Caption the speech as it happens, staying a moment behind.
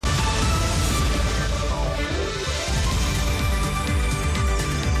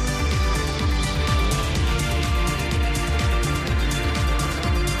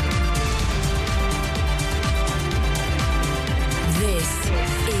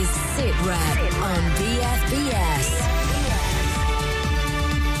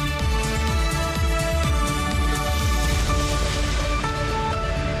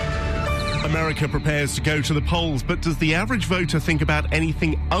America prepares to go to the polls, but does the average voter think about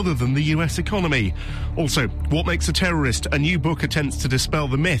anything other than the US economy? Also, what makes a terrorist? A new book attempts to dispel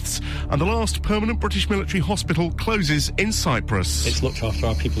the myths. And the last permanent British military hospital closes in Cyprus. It's looked after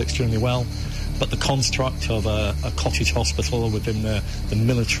our people extremely well, but the construct of a cottage hospital within the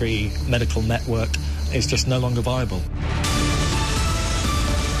military medical network is just no longer viable.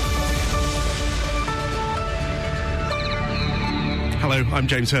 Hello, I'm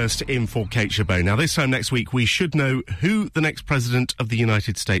James Hurst in for Kate Chabot. Now, this time next week, we should know who the next president of the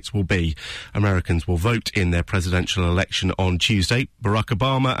United States will be. Americans will vote in their presidential election on Tuesday. Barack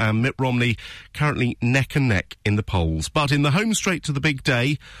Obama and Mitt Romney currently neck and neck in the polls. But in the home straight to the big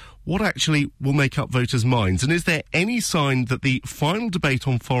day, what actually will make up voters' minds? And is there any sign that the final debate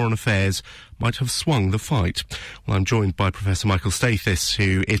on foreign affairs might have swung the fight? Well, I'm joined by Professor Michael Stathis,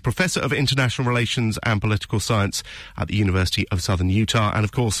 who is Professor of International Relations and Political Science at the University of Southern Utah, and,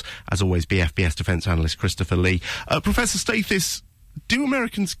 of course, as always, BFBS defence analyst Christopher Lee. Professor Stathis, do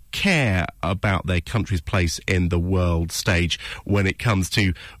Americans care about their country's place in the world stage when it comes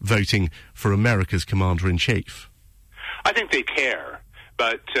to voting for America's Commander-in-Chief? I think they care.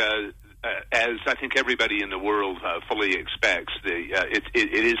 But as I think everybody in the world fully expects, it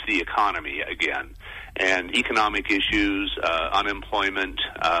is the economy again. And economic issues, unemployment,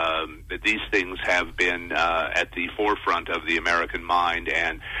 these things have been at the forefront of the American mind.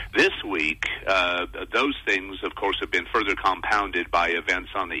 And this week, those things, of course, have been further compounded by events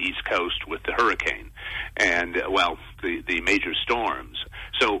on the East Coast with the hurricane and, well, the major storms.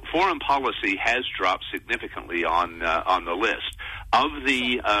 So foreign policy has dropped significantly on the list. Of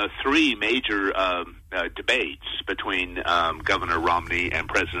the three major debates between Governor Romney and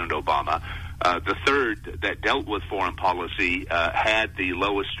President Obama, the third that dealt with foreign policy had the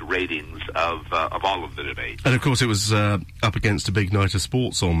lowest ratings of all of the debates. And of course, it was up against a big night of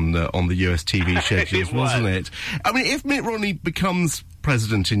sports on the US TV schedules, wasn't it? I mean, if Mitt Romney becomes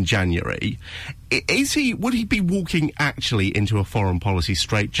president in January, would he be walking actually into a foreign policy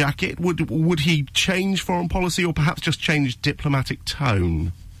straitjacket? Would he change foreign policy, or perhaps just change diplomatic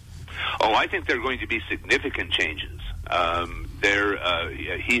tone? Oh, I think there are going to be significant changes.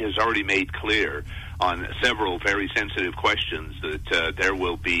 He has already made clear on several very sensitive questions that there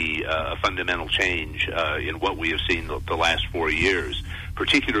will be a fundamental change in what we have seen the last 4 years,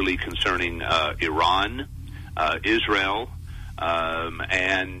 particularly concerning Iran, Israel,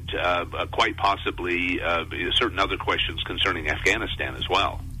 and quite possibly certain other questions concerning Afghanistan as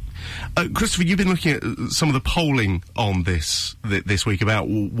well. Christopher, you've been looking at some of the polling on this week about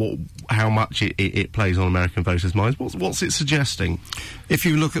how much it plays on American voters' minds. What's it suggesting? If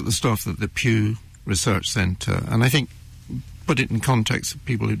you look at the stuff that the Pew Research Centre, and I think put it in context of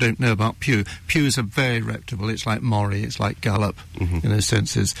people who don't know about Pew. Pews are very reputable. It's like Mori, it's like Gallup, in those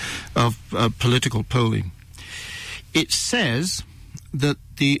senses of political polling. It says that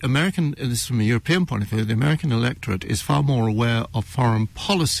the American, this is from a European point of view, the American electorate is far more aware of foreign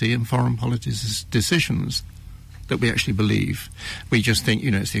policy and foreign policy decisions that we actually believe. We just think,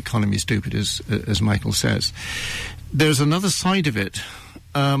 it's the economy, stupid, as Michael says. There's another side of it.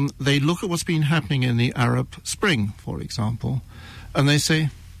 They look at what's been happening in the Arab Spring, for example, and they say,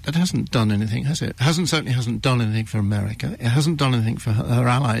 that hasn't done anything, has it? Certainly hasn't done anything for America. It hasn't done anything for her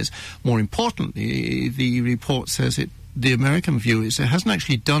allies. More importantly, the report says the American view is it hasn't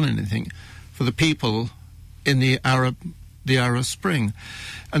actually done anything for the people in the Arab Spring.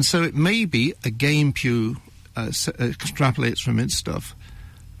 And so it may be, again, Pew extrapolates from its stuff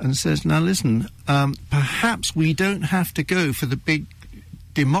and says, now listen, perhaps we don't have to go for the big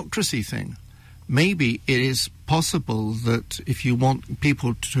democracy thing. Maybe it is possible that if you want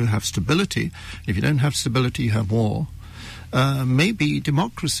people to have stability, if you don't have stability, you have war. Maybe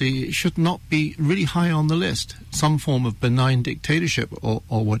democracy should not be really high on the list, some form of benign dictatorship or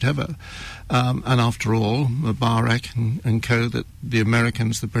whatever. And after all, Mubarak and co, that the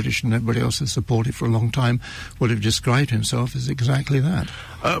Americans, the British and everybody else has supported for a long time, would have described himself as exactly that.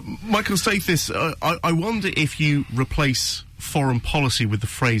 Michael Stathis, I wonder if you replace foreign policy with the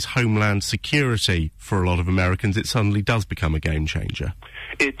phrase homeland security for a lot of Americans, it suddenly does become a game changer.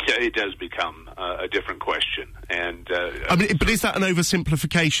 It does become a different question, and but is that an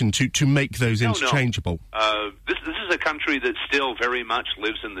oversimplification to make those interchangeable? No. This is a country that still very much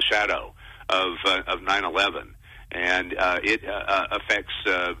lives in the shadow of 9/11, and it affects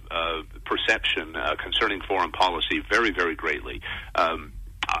perception concerning foreign policy very, very greatly.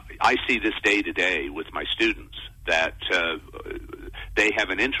 I see this day to day with my students that they have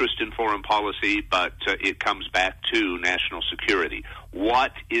an interest in foreign policy, but it comes back to national security.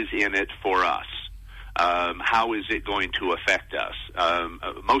 What is in it for us? How is it going to affect us?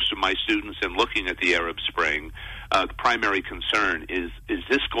 Most of my students, in looking at the Arab Spring, the primary concern is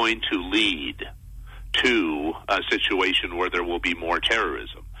this going to lead to a situation where there will be more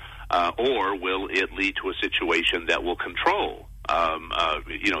terrorism? Or will it lead to a situation that will control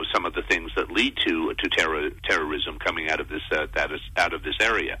some of the things that lead to terrorism coming out of this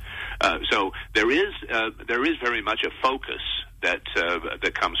area? So there is very much a focus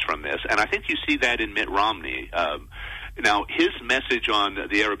that comes from this, and I think you see that in Mitt Romney. Now, his message on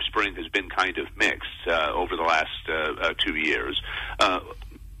the Arab Spring has been kind of mixed over the last 2 years.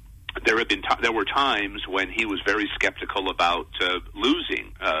 There were times when he was very skeptical about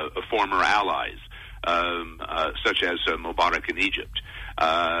losing former allies, such as Mubarak in Egypt.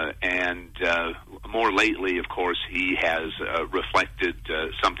 And more lately, of course, he has reflected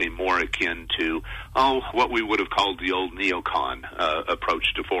something more akin to, what we would have called the old neocon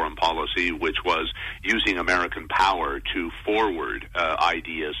approach to foreign policy, which was using American power to forward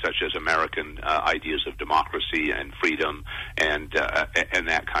ideas such as American ideas of democracy and freedom and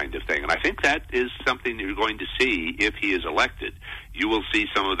that kind of thing. And I think that is something you're going to see if he is elected. You will see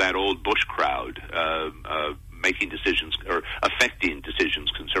some of that old Bush crowd making decisions or affecting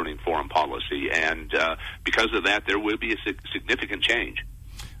decisions concerning foreign policy, and because of that, there will be a significant change.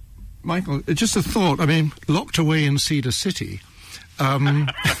 Michael, just a thought. I mean, locked away in Cedar City,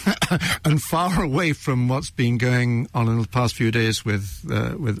 and far away from what's been going on in the past few days with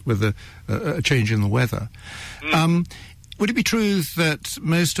a change in the weather. Would it be true that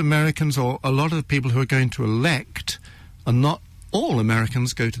most Americans, or a lot of the people who are going to elect, are not all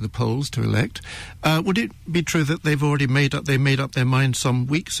Americans go to the polls to elect? Would it be true that they've already made up their mind some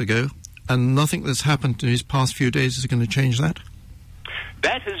weeks ago, and nothing that's happened in these past few days is going to change that?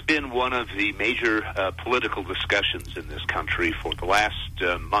 That has been one of the major political discussions in this country for the last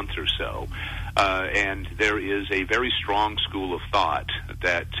month or so. And there is a very strong school of thought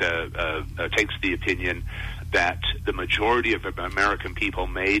that takes the opinion that the majority of American people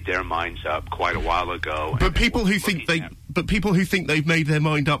made their minds up quite a while ago. But people who think they've made their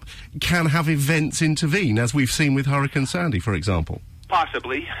mind up can have events intervene, as we've seen with Hurricane Sandy, for example.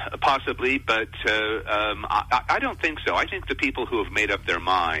 Possibly, but I don't think so. I think the people who have made up their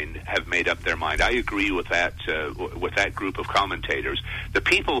mind have made up their mind. I agree with that group of commentators. The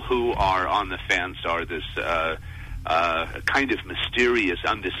people who are on the fence are this kind of mysterious,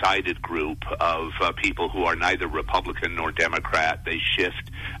 undecided group of people who are neither Republican nor Democrat. They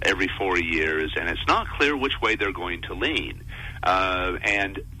shift every 4 years, and it's not clear which way they're going to lean.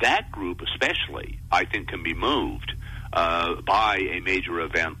 And that group especially, I think, can be moved by a major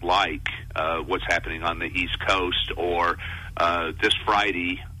event like what's happening on the East Coast, or this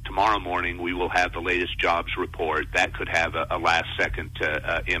Friday, tomorrow morning, we will have the latest jobs report. That could have a last-second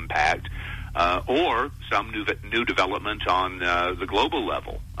impact. Or some new development on the global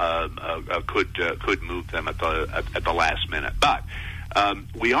level could move them at the last minute. But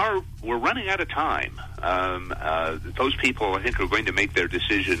we're running out of time. Those people, I think, are going to make their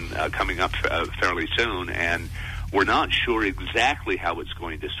decision coming up fairly soon, and we're not sure exactly how it's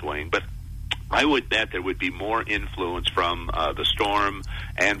going to swing, but I would bet there would be more influence from the storm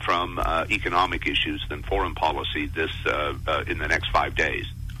and from economic issues than foreign policy in the next 5 days.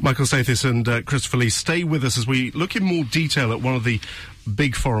 Michael Sathis and Christopher Lee, stay with us as we look in more detail at one of the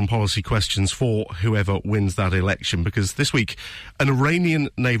big foreign policy questions for whoever wins that election, because this week an Iranian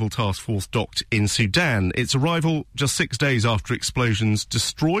naval task force docked in Sudan. Its arrival just 6 days after explosions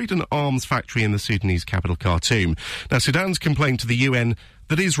destroyed an arms factory in the Sudanese capital, Khartoum. Now, Sudan's complained to the UN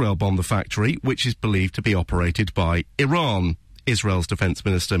that Israel bombed the factory, which is believed to be operated by Iran. Israel's defence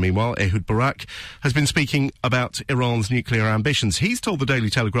minister, meanwhile, Ehud Barak, has been speaking about Iran's nuclear ambitions. He's told the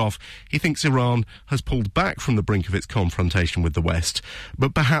Daily Telegraph he thinks Iran has pulled back from the brink of its confrontation with the West,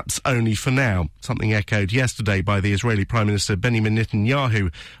 but perhaps only for now, something echoed yesterday by the Israeli Prime Minister Benjamin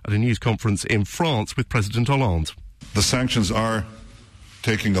Netanyahu at a news conference in France with President Hollande. The sanctions are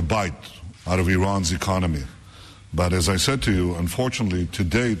taking a bite out of Iran's economy. But as I said to you, unfortunately, to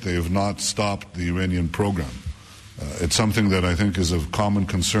date, they have not stopped the Iranian program. It's something that I think is of common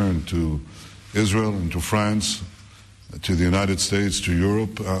concern to Israel and to France, to the United States, to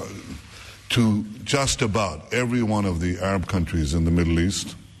Europe, to just about every one of the Arab countries in the Middle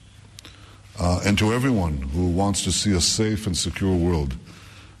East, and to everyone who wants to see a safe and secure world.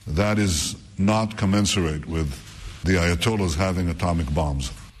 That is not commensurate with the Ayatollahs having atomic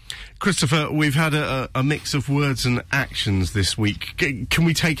bombs. Christopher, we've had a mix of words and actions this week. Can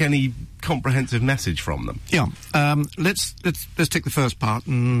we take any comprehensive message from them? Yeah. Let's take the first part,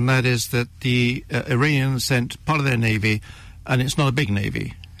 and that is that the Iranians sent part of their navy, and it's not a big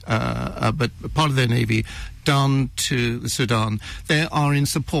navy. but part of their navy down to the Sudan. They are in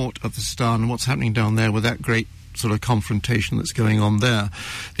support of the Sudan and what's happening down there with that great sort of confrontation that's going on there.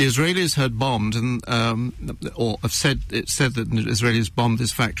 The Israelis had bombed and or have said that the Israelis bombed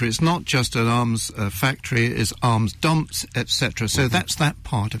this factory. It's not just an arms factory, it's arms dumps, etc. So that's that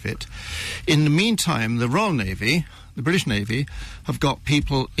part of it. In the meantime, the Royal Navy, the British Navy, have got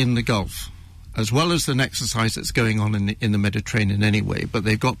people in the Gulf, as well as an exercise that's going on in the Mediterranean anyway. But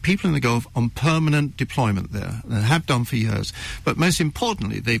they've got people in the Gulf on permanent deployment there, and have done for years. But most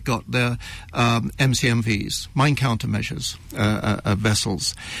importantly, they've got their MCMVs, mine countermeasures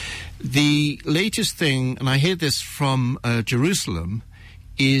vessels. The latest thing, and I hear this from Jerusalem,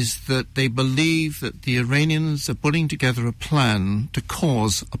 is that they believe that the Iranians are putting together a plan to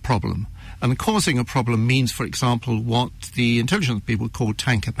cause a problem. And causing a problem means, for example, what the intelligence people call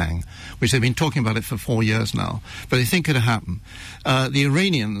tanker bang, which they've been talking about it for 4 years now. But they think it'll happen. The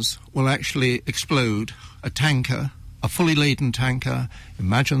Iranians will actually explode a tanker, a fully laden tanker.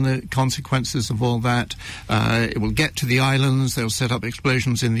 Imagine the consequences of all that. It will get to the islands. They'll set up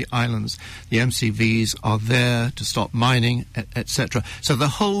explosions in the islands. The MCVs are there to stop mining, etc. So the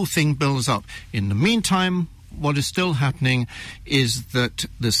whole thing builds up. In the meantime, what is still happening is that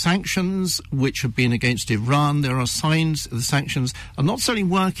the sanctions which have been against Iran, there are signs the sanctions are not necessarily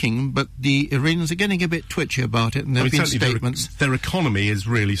working, but the Iranians are getting a bit twitchy about it, and there have been statements. Their economy is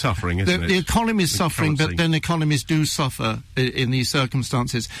really suffering, isn't it? The economy is suffering, but then economies do suffer in these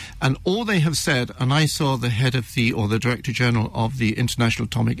circumstances. And all they have said, and I saw the head of the Director General of the International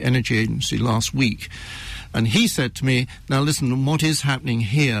Atomic Energy Agency last week, and he said to me, now listen, what is happening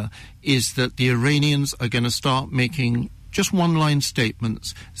here is that the Iranians are going to start making just one-line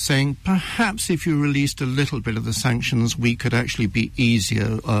statements saying, perhaps if you released a little bit of the sanctions, we could actually be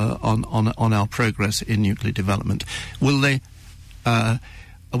easier on our progress in nuclear development. Will they?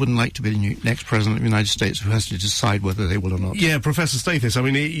 I wouldn't like to be the next president of the United States who has to decide whether they will or not. Yeah, Professor Stathis, I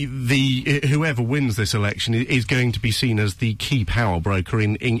mean, whoever wins this election is going to be seen as the key power broker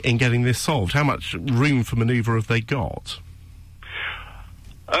in getting this solved. How much room for manoeuvre have they got?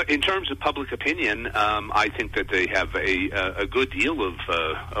 In terms of public opinion, I think that they have a good deal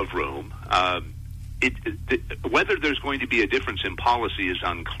of room. Whether there's going to be a difference in policy is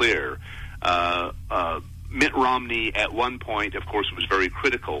unclear. Mitt Romney, at one point, of course, was very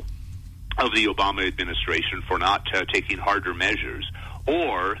critical of the Obama administration for not taking harder measures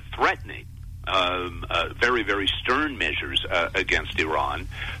or threatening very, very stern measures against Iran,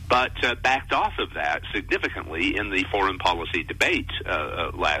 but backed off of that significantly in the foreign policy debate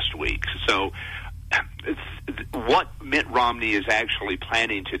last week. So what Mitt Romney is actually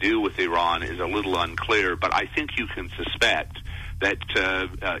planning to do with Iran is a little unclear, but I think you can suspect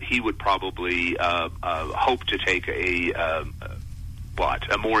that he would probably hope to take a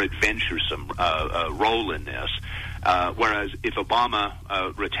more adventuresome role in this. Whereas if Obama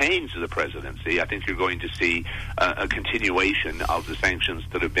retains the presidency, I think you're going to see a continuation of the sanctions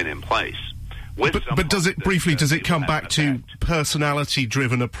that have been in place. But does it come back to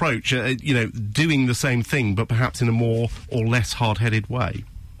personality-driven approach, doing the same thing, but perhaps in a more or less hard-headed way?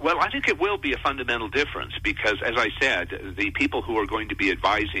 Well, I think it will be a fundamental difference because, as I said, the people who are going to be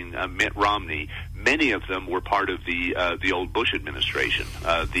advising Mitt Romney, many of them were part of the old Bush administration,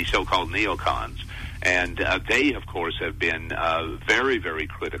 the so-called neocons. And they, of course, have been very, very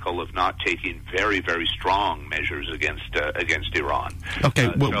critical of not taking very, very strong measures against Iran.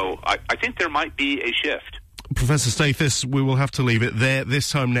 Okay, so I think there might be a shift. Professor Stathis, we will have to leave it there. This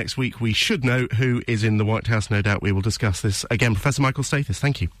time next week, we should know who is in the White House. No doubt we will discuss this again. Professor Michael Stathis,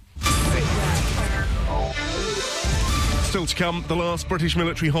 thank you. Still to come, the last British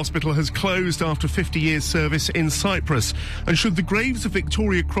military hospital has closed after 50 years' service in Cyprus. And should the graves of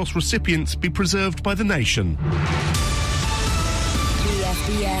Victoria Cross recipients be preserved by the nation?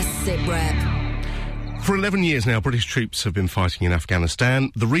 BFBS SITREP. For 11 years now, British troops have been fighting in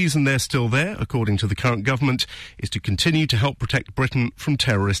Afghanistan. The reason they're still there, according to the current government, is to continue to help protect Britain from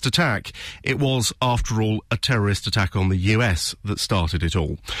terrorist attack. It was, after all, a terrorist attack on the US that started it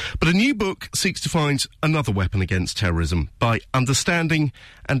all. But a new book seeks to find another weapon against terrorism by understanding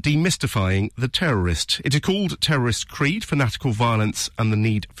and demystifying the terrorist. It is called Terrorist Creed, Fanatical Violence and the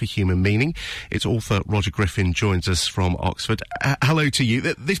Need for Human Meaning. Its author, Roger Griffin, joins us from Oxford. Hello to you.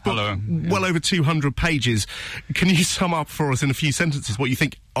 This book, Hello. Well over 200 pages. Can you sum up for us in a few sentences what you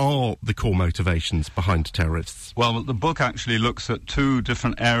think are the core motivations behind terrorists? Well, the book actually looks at two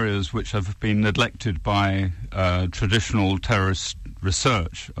different areas which have been neglected by traditional terrorist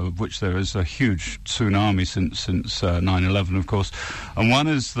research, of which there is a huge tsunami since 9/11, of course. And one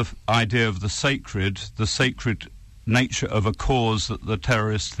is the idea of the sacred nature of a cause that the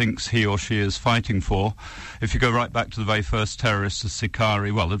terrorist thinks he or she is fighting for. If you go right back to the very first terrorists, the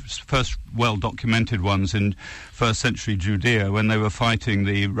Sicarii, well, the first well-documented ones in first century Judea, when they were fighting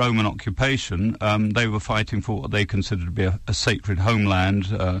the Roman occupation, they were fighting for what they considered to be a sacred homeland,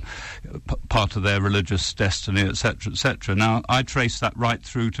 part of their religious destiny, etc., etc. Now, I trace that right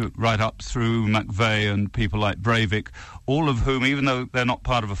up through McVeigh and people like Breivik, all of whom, even though they're not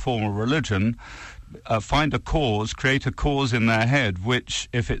part of a formal religion, find a cause, create a cause in their head, which,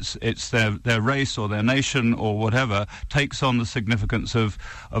 if it's their race or their nation or whatever, takes on the significance of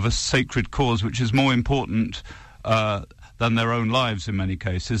a sacred cause, which is more important than their own lives in many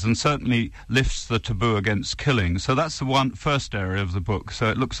cases, and certainly lifts the taboo against killing. So that's the first area of the book. So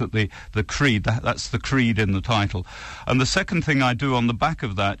it looks at the creed. That's the creed in the title. And the second thing I do on the back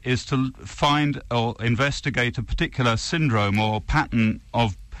of that is to find or investigate a particular syndrome or pattern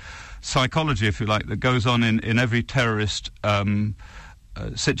of psychology, if you like, that goes on in every terrorist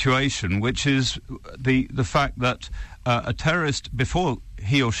situation, which is the fact that a terrorist, before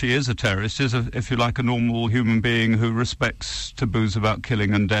he or she is a terrorist, is, if you like, a normal human being who respects taboos about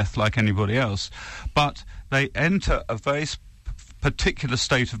killing and death like anybody else. But they enter a very particular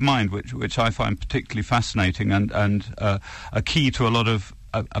state of mind, which I find particularly fascinating and a key to a lot of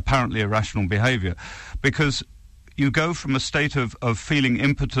apparently irrational behaviour, because you go from a state of feeling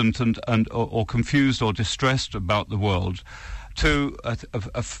impotent or confused or distressed about the world to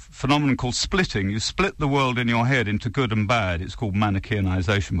a phenomenon called splitting. You split the world in your head into good and bad. It's called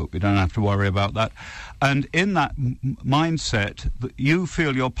Manichaeanization, but we don't have to worry about that. And in that mindset, you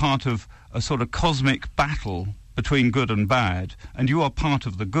feel you're part of a sort of cosmic battle between good and bad, and you are part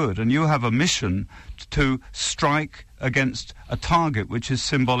of the good, and you have a mission to strike against a target which is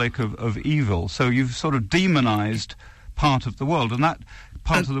symbolic of evil. So you've sort of demonized part of the world, and that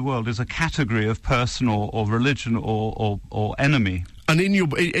part of the world is a category of person or religion or enemy. And in your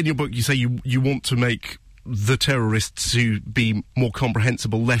book, you say you want to make the terrorists to be more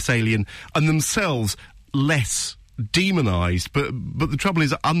comprehensible, less alien, and themselves less demonized. But the trouble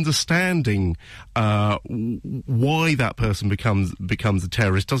is understanding why that person becomes a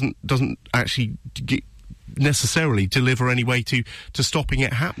terrorist doesn't actually necessarily deliver any way to stopping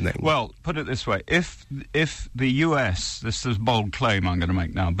it happening. Well, put it this way: if the US, this is a bold claim I'm going to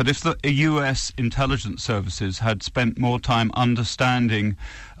make now, but if the US intelligence services had spent more time understanding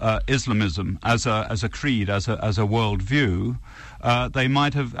Islamism as a creed, as a worldview, they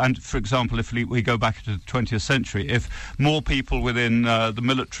might have. And for example, if we go back to the 20th century, if more people within the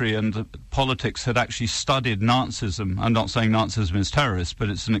military and politics had actually studied Nazism, I'm not saying Nazism is terrorist, but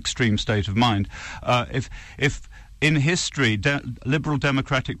it's an extreme state of mind. If in history liberal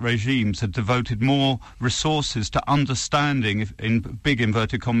democratic regimes had devoted more resources to understanding, in big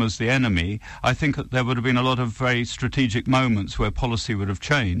inverted commas, the enemy, I think that there would have been a lot of very strategic moments where policy would have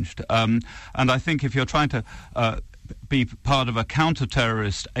changed. And I think if you're trying to be part of a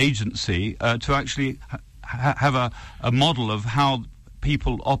counter-terrorist agency, to actually have a model of how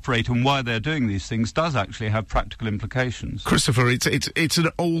people operate and why they're doing these things does actually have practical implications. Christopher, it's an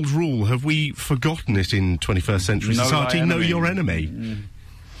old rule. Have we forgotten it in 21st century society? Know your enemy.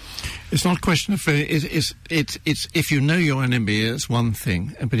 It's not a question of it's if you know your enemy, it's one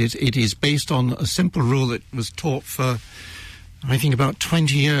thing, but it is based on a simple rule that was taught for, I think, about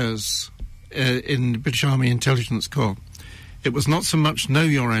 20 years in the British Army Intelligence Corps. It was not so much know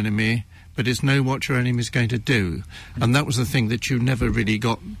your enemy, but it's know what your enemy is going to do. And that was the thing that you never really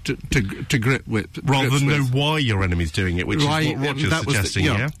got to grip with. Rather than know why your enemy's doing it, which is what Roger's suggesting,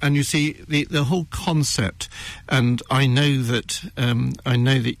 yeah? And you see, the whole concept, and I know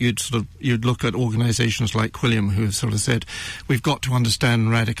that you'd look at organisations like Quilliam, who have sort of said, we've got to understand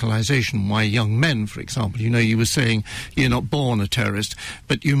radicalisation, why young men, for example, you were saying you're not born a terrorist,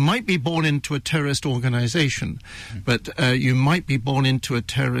 but you might be born into a terrorist organisation, but you might be born into a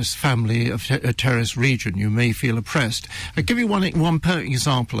terrorist family, a terrorist region. You may feel oppressed. I'll give you one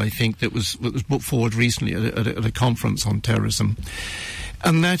example, I think, that was put forward recently at a conference on terrorism.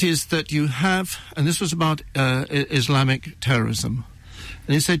 And that is that you have, and this was about Islamic terrorism,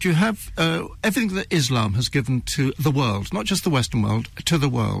 and he said you have everything that Islam has given to the world, not just the Western world, to the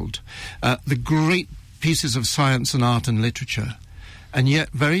world, the great pieces of science and art and literature, and yet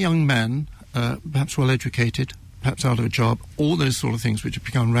very young men, perhaps well-educated, perhaps out of a job, all those sort of things which have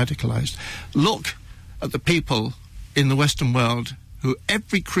become radicalised, look at the people in the Western world who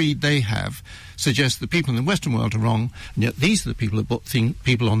every creed they have suggests the people in the Western world are wrong, and yet these are the people that put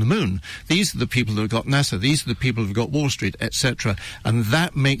people on the moon. These are the people that have got NASA. These are the people who have got Wall Street, etc. And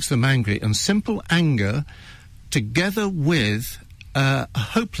that makes them angry. And simple anger, together with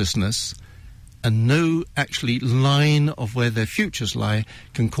hopelessness, and no actually line of where their futures lie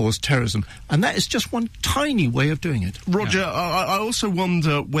can cause terrorism. And that is just one tiny way of doing it. Roger, I also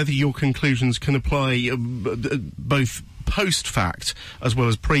wonder whether your conclusions can apply both post-fact as well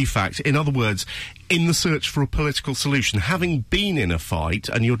as pre-fact. In other words, in the search for a political solution, having been in a fight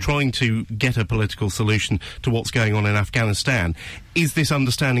and you're trying to get a political solution to what's going on in Afghanistan, is this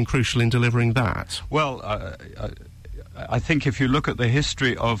understanding crucial in delivering that? Well, I think if you look at the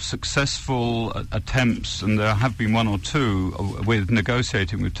history of successful attempts, and there have been one or two with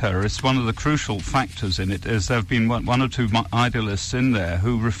negotiating with terrorists, one of the crucial factors in it is there have been one or two idealists in there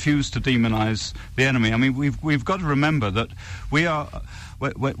who refuse to demonize the enemy. I mean, we've got to remember that we are...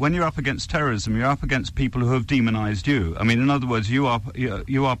 When you're up against terrorism, you're up against people who have demonized you. I mean, in other words, you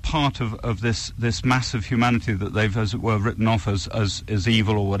are part of this massive humanity that they've, as it were, written off as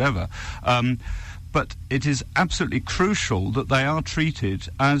evil or whatever. But it is absolutely crucial that they are treated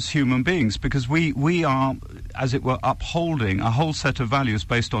as human beings, because we are, as it were, upholding a whole set of values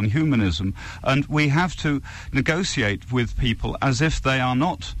based on humanism, and we have to negotiate with people as if they are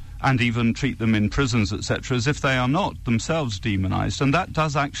not, and even treat them in prisons, etc., as if they are not themselves demonized. And that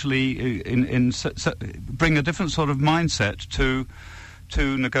does actually bring a different sort of mindset to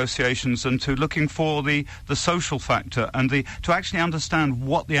negotiations and to looking for the social factor and to actually understand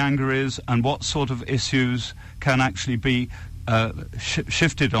what the anger is and what sort of issues can actually be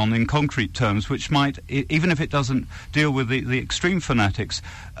shifted on in concrete terms, which might, even if it doesn't deal with the extreme fanatics,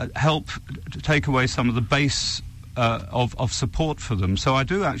 help to take away some of the base of support for them. So I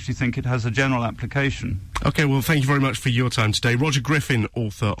do actually think it has a general application. OK, well, thank you very much for your time today. Roger Griffin,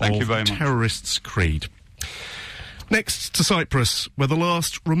 author of Terrorists' Creed. Next to Cyprus, where the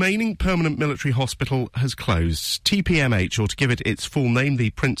last remaining permanent military hospital has closed. TPMH, or to give it its full name, the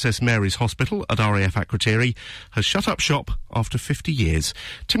Princess Mary's Hospital at RAF Akrotiri, has shut up shop after 50 years.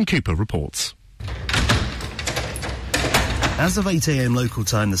 Tim Cooper reports. As of 8 a.m. local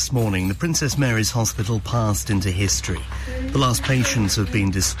time this morning, the Princess Mary's Hospital passed into history. The last patients have been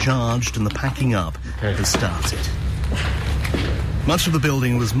discharged and the packing up has started. Much of the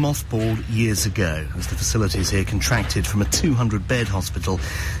building was mothballed years ago as the facilities here contracted from a 200-bed hospital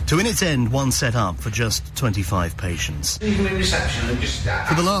to, in its end, one set up for just 25 patients. For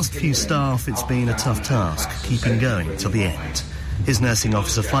the last few staff, it's been a tough task, keeping going till the end. Here's Nursing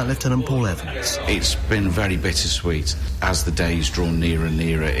Officer Flight Lieutenant Paul Evans. It's been very bittersweet. As the days drawn nearer and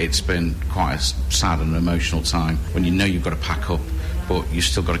nearer, it's been quite a sad and emotional time when you know you've got to pack up, but you've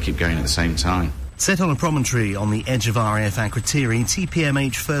still got to keep going at the same time. Set on a promontory on the edge of RAF Akrotiri,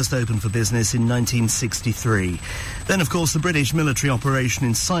 TPMH first opened for business in 1963. Then, of course, the British military operation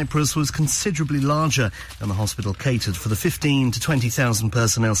in Cyprus was considerably larger, and the hospital catered for the 15 to 20,000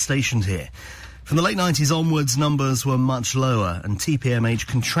 personnel stationed here. From the late 90s onwards, numbers were much lower, and TPMH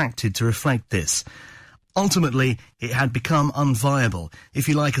contracted to reflect this. Ultimately, it had become unviable, if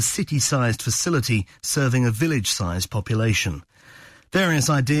you like, a city-sized facility serving a village-sized population. Various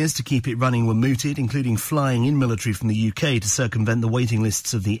ideas to keep it running were mooted, including flying in military from the UK to circumvent the waiting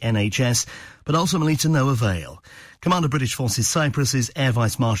lists of the NHS, but ultimately to no avail. Commander British Forces Cyprus is Air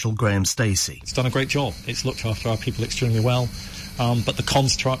Vice Marshal Graham Stacey. It's done a great job. It's looked after our people extremely well. But the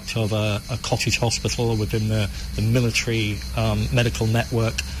construct of a cottage hospital within the military medical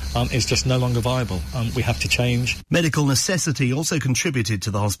network is just no longer viable. We have to change. Medical necessity also contributed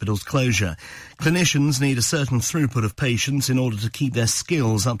to the hospital's closure. Clinicians need a certain throughput of patients in order to keep their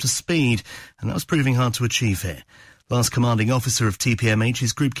skills up to speed, and that was proving hard to achieve here. Last commanding officer of TPMH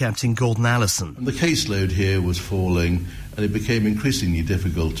is Group Captain Gordon Allison. And the caseload here was falling, and it became increasingly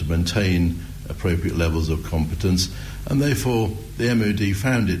difficult to maintain appropriate levels of competence, and therefore the MOD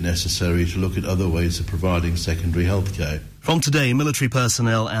found it necessary to look at other ways of providing secondary health care. From today, military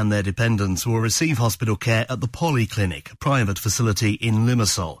personnel and their dependents will receive hospital care at the Polyclinic, a private facility in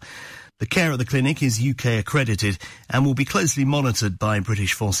Limassol. The care at the clinic is UK accredited and will be closely monitored by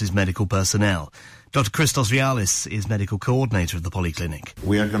British Forces medical personnel. Dr. Christos Realis is medical coordinator of the Polyclinic.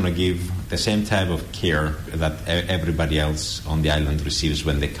 We are going to give the same type of care that everybody else on the island receives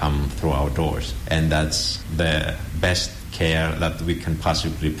when they come through our doors. And that's the best care that we can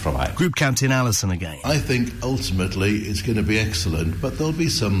possibly provide. Group Captain Allison again. I think ultimately it's going to be excellent, but there'll be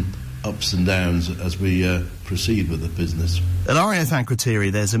some ups and downs as we proceed with the business. At RAF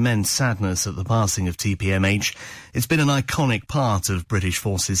Akrotiri, there's immense sadness at the passing of TPMH. It's been an iconic part of British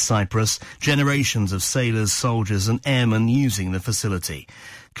Forces Cyprus, generations of sailors, soldiers and airmen using the facility.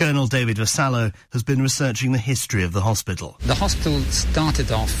 Colonel David Vassallo has been researching the history of the hospital. The hospital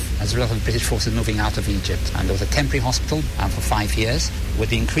started off as a result of British forces moving out of Egypt, and there was a temporary hospital for 5 years. With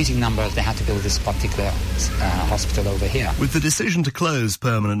the increasing numbers, they had to build this particular hospital over here. With the decision to close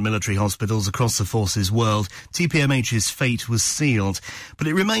permanent military hospitals across the forces world, TPMH's fate was sealed, but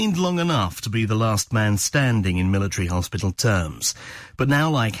it remained long enough to be the last man standing in military hospital terms. But now,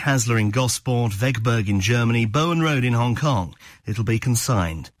 like Haslar in Gosport, Wegberg in Germany, Bowen Road in Hong Kong, it'll be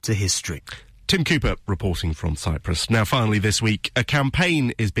consigned to history. Tim Cooper reporting from Cyprus. Now, finally this week, a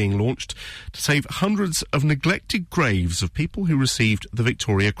campaign is being launched to save hundreds of neglected graves of people who received the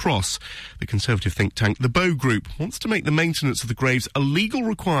Victoria Cross. The Conservative think tank The Bow Group wants to make the maintenance of the graves a legal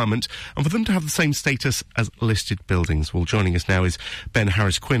requirement and for them to have the same status as listed buildings. Well, joining us now is Ben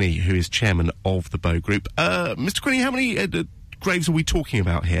Harris-Quinney, who is chairman of The Bow Group. Mr. Quinney, how many graves are we talking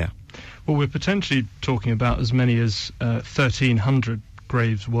about here? Well, we're potentially talking about as many as 1,300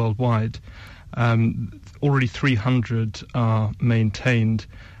 graves worldwide. Already 300 are maintained,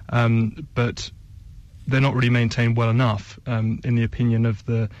 but they're not really maintained well enough, in the opinion of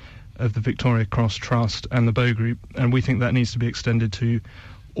the Victoria Cross Trust and the Bow Group, and we think that needs to be extended to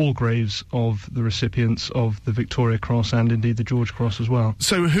all graves of the recipients of the Victoria Cross and indeed the George Cross as well.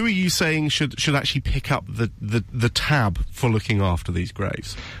 So who are you saying should actually pick up the tab for looking after these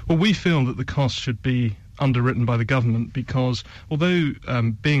graves? Well, we feel that the cost should be underwritten by the government because although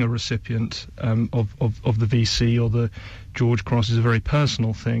being a recipient of the VC or the George Cross is a very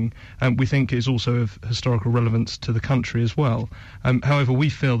personal thing, we think it's also of historical relevance to the country as well. However, we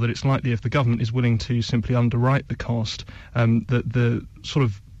feel that it's likely if the government is willing to simply underwrite the cost, that the sort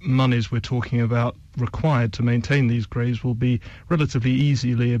of monies we're talking about required to maintain these graves will be relatively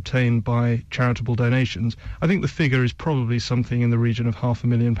easily obtained by charitable donations. I think the figure is probably something in the region of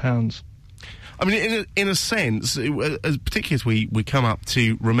 £500,000. I mean, in a sense, particularly as we come up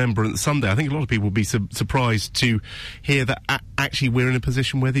to Remembrance Sunday, I think a lot of people will be surprised to hear that actually we're in a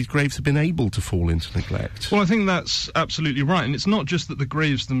position where these graves have been able to fall into neglect. Well, I think that's absolutely right. And it's not just that the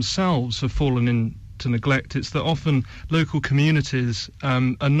graves themselves have fallen into neglect, it's that often local communities are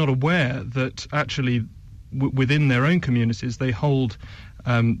not aware that actually within their own communities they hold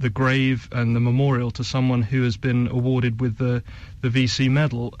the grave and the memorial to someone who has been awarded with the VC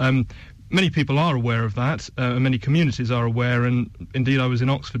medal. Many people are aware of that, and many communities are aware, and indeed I was in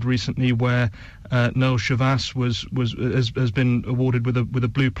Oxford recently where Noel Shavas has been awarded with a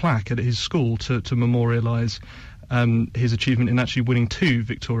blue plaque at his school to memorialise his achievement in actually winning 2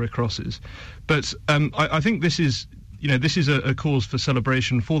 Victoria Crosses. But I think this is a cause for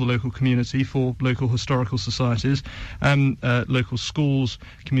celebration for the local community, for local historical societies, local schools,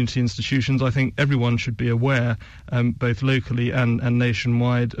 community institutions. I think everyone should be aware, both locally and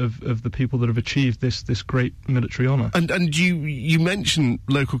nationwide, of the people that have achieved this great military honour. And you mention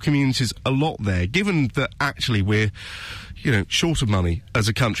local communities a lot there. Given that actually we're, short of money as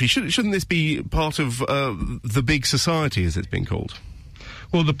a country, shouldn't this be part of the big society, as it's been called?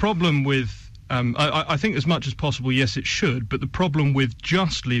 Well, the problem with I think as much as possible, yes, it should, but the problem with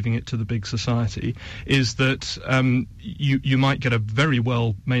just leaving it to the big society is that you might get a very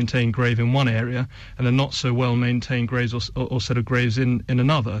well-maintained grave in one area and a not-so-well-maintained graves or set of graves in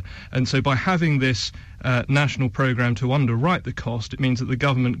another. And so by having this national programme to underwrite the cost, it means that the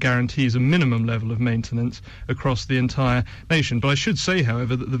government guarantees a minimum level of maintenance across the entire nation. But I should say,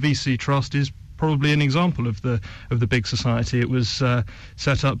 however, that the VC Trust is probably an example of the big society. It was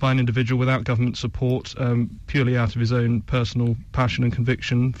set up by an individual without government support, purely out of his own personal passion and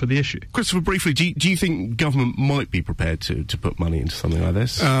conviction for the issue. Christopher, briefly, do you think government might be prepared to put money into something like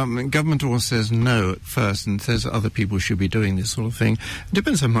this? Government always says no at first and says other people should be doing this sort of thing. It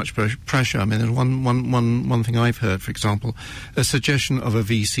depends how much pressure. I mean, there's one thing I've heard, for example, a suggestion of a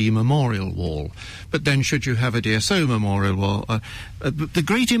VC memorial wall. But then should you have a DSO memorial wall? The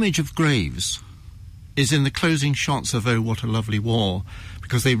great image of graves is in the closing shots of Oh, What a Lovely War,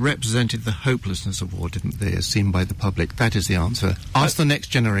 because they represented the hopelessness of war, didn't they, as seen by the public. That is the answer. Ask the next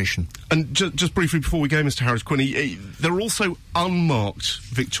generation. And just briefly before we go, Mr. Harris-Quinney, there are also unmarked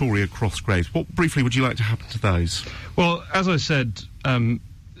Victoria Cross graves. What, briefly, would you like to happen to those? Well, as I said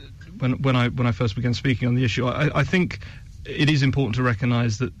when I first began speaking on the issue, I think it is important to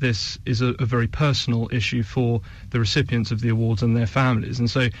recognise that this is a very personal issue for the recipients of the awards and their families. And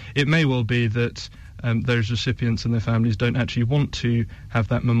so it may well be that those recipients and their families don't actually want to have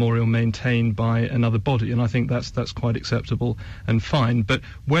that memorial maintained by another body, and I think that's quite acceptable and fine. But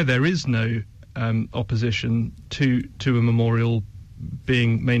where there is no opposition to a memorial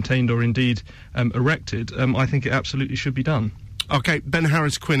being maintained or indeed erected, I think it absolutely should be done. Okay, Ben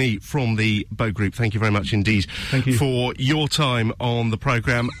Harris-Quinney from the Bow Group, thank you very much indeed for your time on the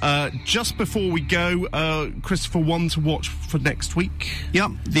programme. Just before we go, Christopher, one to watch for next week? Yeah,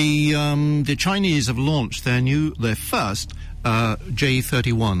 the Chinese have launched their first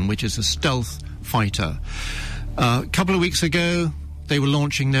J-31, which is a stealth fighter. A couple of weeks ago, they were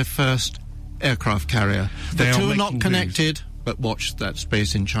launching their first aircraft carrier. The two are not connected, but watch that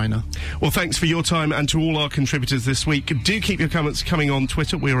space in China. Well, thanks for your time, and to all our contributors this week. Do keep your comments coming on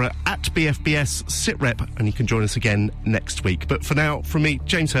Twitter. We're at BFBS SitRep, and you can join us again next week. But for now, from me,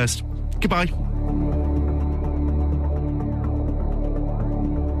 James Hurst, goodbye.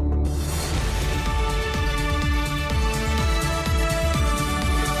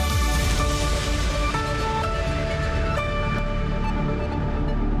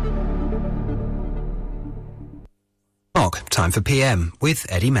 Time for PM with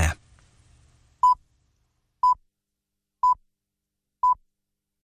Eddie Mair.